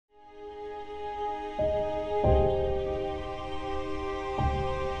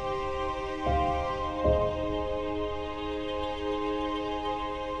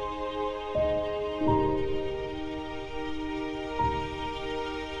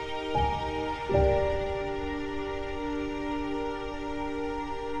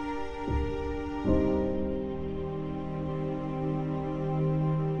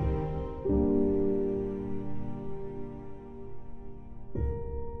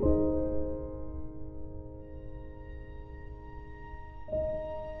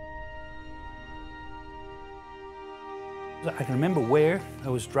I can remember where I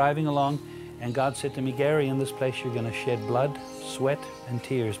was driving along, and God said to me, Gary, in this place you're going to shed blood, sweat, and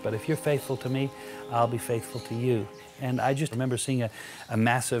tears, but if you're faithful to me, I'll be faithful to you. And I just remember seeing a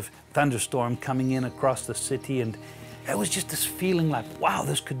massive thunderstorm coming in across the city, and it was just this feeling like, wow,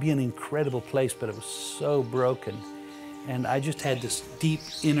 this could be an incredible place, but it was so broken. And I just had this deep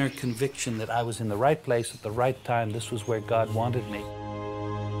inner conviction that I was in the right place at the right time. This was where God wanted me.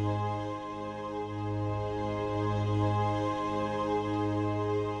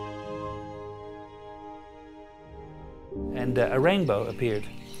 And a rainbow appeared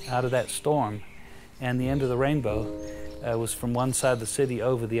out of that storm, and the end of the rainbow was from one side of the city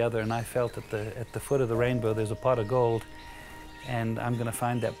over the other, and I felt at the foot of the rainbow there's a pot of gold, and I'm going to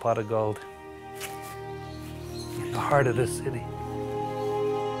find that pot of gold in the heart of this city.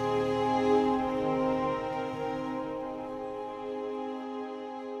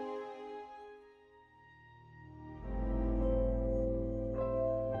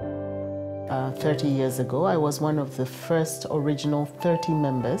 30 years ago, I was one of the first original 30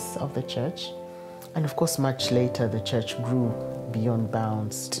 members of the church. And of course, much later, the church grew beyond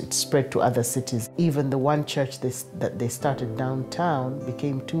bounds. It spread to other cities. Even the one church that they started downtown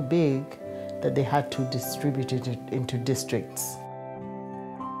became too big that they had to distribute it into districts.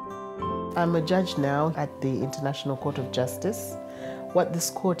 I'm a judge now at the International Court of Justice. What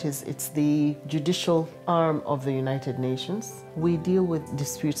this court is, it's the judicial arm of the United Nations. We deal with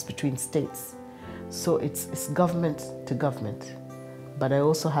disputes between states. So it's government to government. But I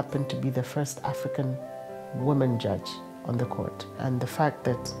also happen to be the first African woman judge on the court. And the fact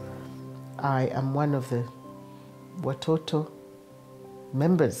that I am one of the Watoto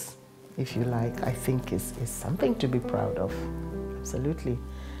members, if you like, I think is something to be proud of, absolutely.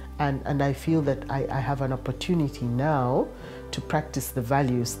 And I feel that I have an opportunity now to practice the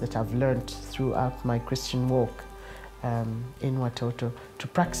values that I've learned throughout my Christian walk in Watoto, to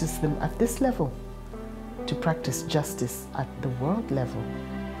practice them at this level, to practice justice at the world level.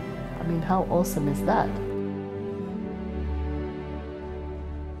 I mean, how awesome is that?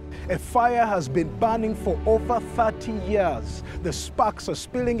 A fire has been burning for over 30 years. The sparks are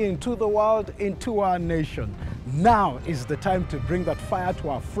spilling into the world, into our nation. Now is the time to bring that fire to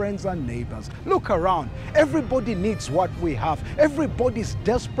our friends and neighbors. Look around. Everybody needs what we have. Everybody's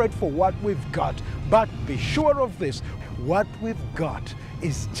desperate for what we've got. But be sure of this, what we've got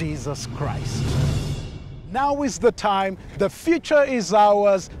is Jesus Christ. Now is the time. The future is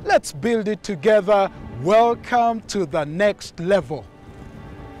ours. Let's build it together. Welcome to the next level.